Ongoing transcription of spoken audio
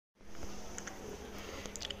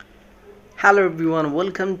Hello everyone,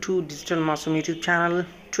 welcome to Digital Masum YouTube channel.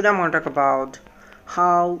 Today I'm going to talk about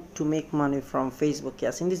how to make money from Facebook.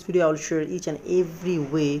 Yes, in this video I'll share each and every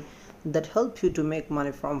way that help you to make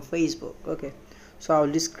money from Facebook. Okay, so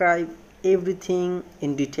I'll describe everything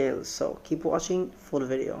in detail, so keep watching full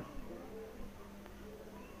video.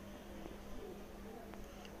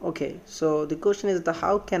 Okay, so the question is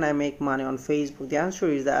how can I make money on Facebook? The answer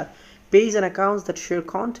is that pages and accounts that share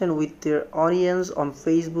content with their audience on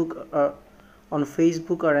Facebook are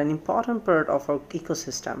an important part of our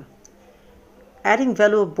ecosystem, adding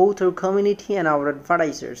value of both our community and our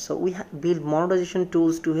advertisers. So we build monetization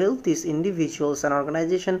tools to help these individuals and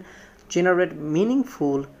organizations generate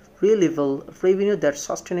meaningful, reliable revenue that's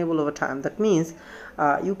sustainable over time. That means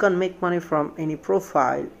you can make money from any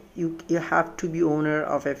profile. You have to be owner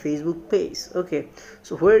of a Facebook page. Okay,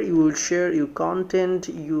 so where you will share your content,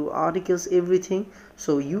 your articles, everything,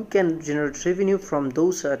 so you can generate revenue from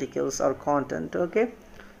those articles or content. Okay,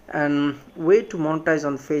 and way to monetize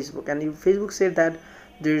on Facebook. And if Facebook said that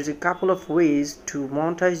there is a couple of ways to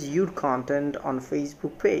monetize your content on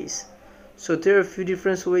Facebook page. So there are a few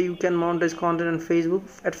different ways you can monetize content on Facebook.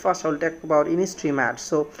 At first I'll talk about in-stream ads.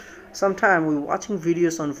 So sometimes we're watching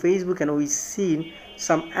videos on Facebook and we see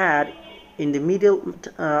some ad in the middle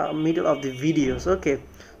of the videos. Okay,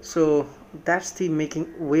 so that's the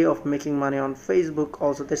way of making money on Facebook.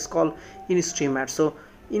 Also that's called in-stream ads. So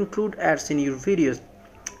include ads in your videos.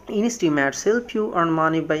 In-stream ads help you earn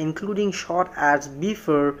money by including short ads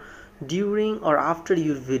before, during, or after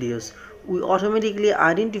your videos. We automatically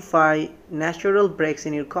identify natural breaks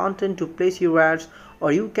in your content to place your ads,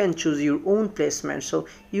 or you can choose your own placement. So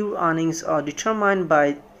your earnings are determined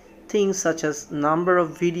by things such as number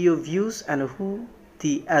of video views and who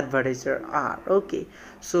the advertiser are. Okay,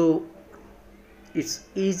 so it's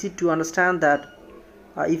easy to understand that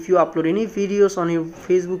if you upload any videos on your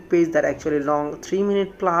Facebook page that actually long 3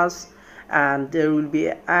 minutes plus, and there will be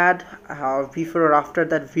an ad before or after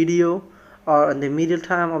that video or in the middle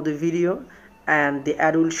time of the video, and the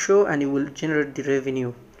ad will show and you will generate the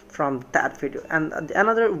revenue from that video. And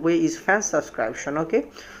another way is fan subscription. Okay,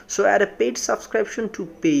 so add a paid subscription to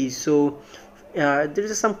page. So there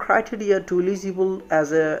is some criteria to eligible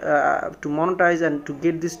as a to monetize and to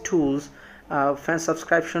get these tools, fan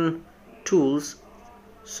subscription tools.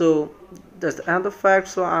 So that's another fact.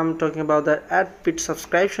 So I'm talking about that add paid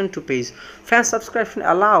subscription to page. Fan subscription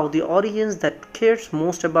allow the audience that cares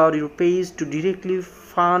most about your page to directly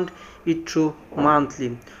fund it through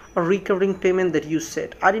monthly or recurring payment that you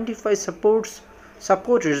set. Identify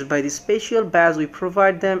supporters by the special badge we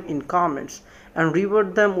provide them in comments, and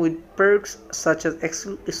reward them with perks such as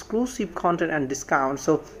exclusive content and discounts.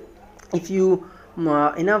 So if you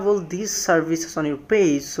enable these services on your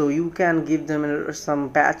page, so you can give them some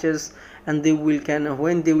badges, and they will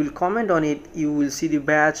when they will comment on it, you will see the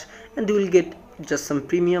badge and they will get just some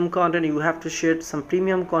premium content. You have to share some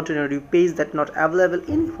premium content on your page that not available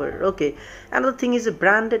anywhere. Okay, another thing is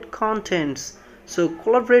branded contents. So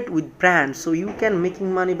collaborate with brands. So you can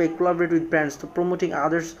making money by collaborate with brands, so promoting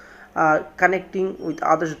others, connecting with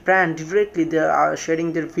others brand directly. They are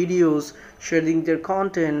sharing their videos, sharing their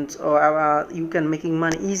content, or you can making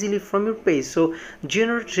money easily from your page. So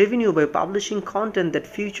generate revenue by publishing content that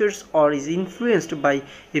features or is influenced by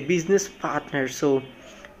a business partner. So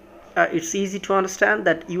it's easy to understand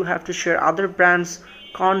that you have to share other brands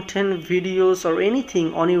content, videos, or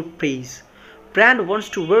anything on your page. Brand wants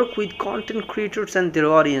to work with content creators and their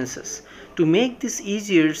audiences. To make this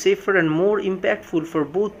easier, safer, and more impactful for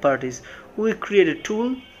both parties, we create a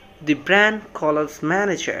tool, the Brand Collabs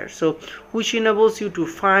Manager, so which enables you to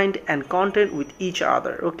find and content with each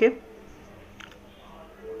other. Okay,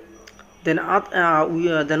 then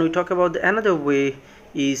we talk about another way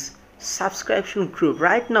is subscription group.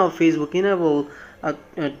 Right now Facebook enable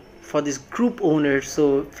for this group owner.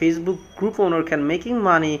 So Facebook group owner can making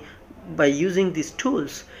money by using these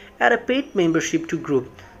tools. Add a paid membership to group.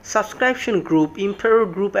 Subscription group empower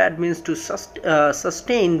group admins to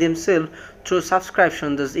sustain themselves through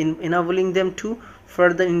subscription, thus enabling them to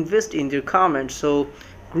further invest in their comments. So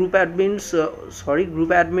group admins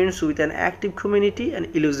with an active community and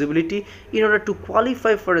eligibility. In order to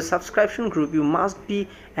qualify for a subscription group, you must be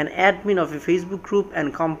an admin of a Facebook group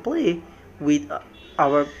and comply with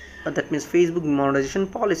our that means Facebook monetization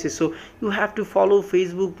policy. So you have to follow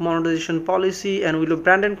Facebook monetization policy. And with a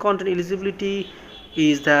brand and content eligibility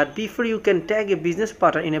is that before you can tag a business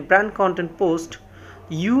partner in a brand content post,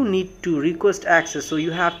 you need to request access. So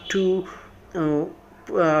you have to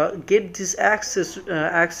get this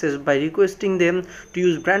access by requesting them to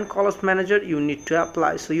use brand collapse manager. You need to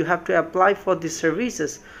apply, so you have to apply for these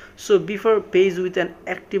services. So before page with an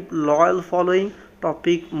active loyal following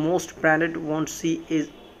topic most branded won't see is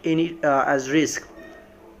any as risk.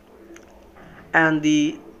 And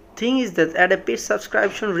the thing is that at a paid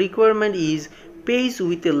subscription requirement is page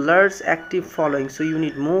with a large active following, so you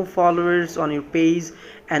need more followers on your page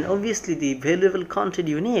and obviously the valuable content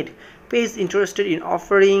you need. Page interested in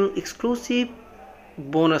offering exclusive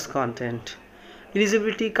bonus content.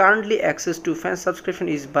 Eligibility currently access to fan subscription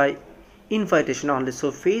is by invitation only, so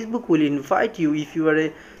Facebook will invite you if you are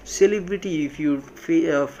a celebrity, if your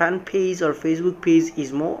fan page or Facebook page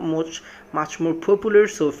is much more popular,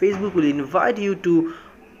 so Facebook will invite you to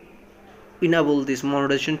enable this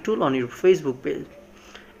monetization tool on your Facebook page.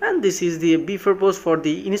 And this is the before post for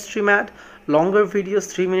the industry mat. Longer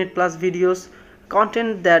videos, 3-minute plus videos,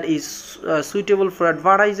 content that is suitable for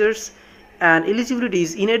advertisers. And eligibility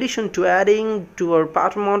is, in addition to adding to our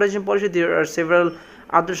pattern monetization policy, there are several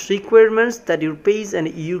other requirements that your page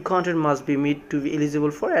and your content must be meet to be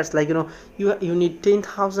eligible for ads. Like you need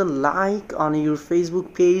 10,000 like on your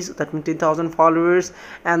Facebook page, that means 10,000 followers,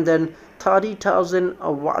 and then 30,000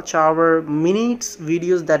 watch hour minutes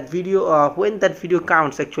videos. That video when that video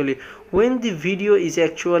counts, actually when the video is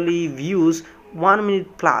actually views 1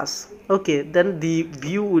 minute plus, okay, then the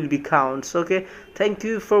view will be counts. Okay, thank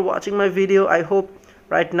you for watching my video. I hope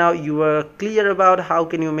right now you are clear about how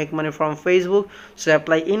can you make money from Facebook. So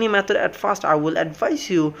apply any method. At first I will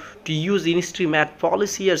advise you to use industry mat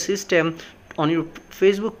policy or system on your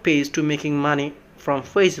Facebook page to making money from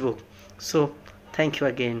Facebook. So thank you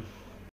again.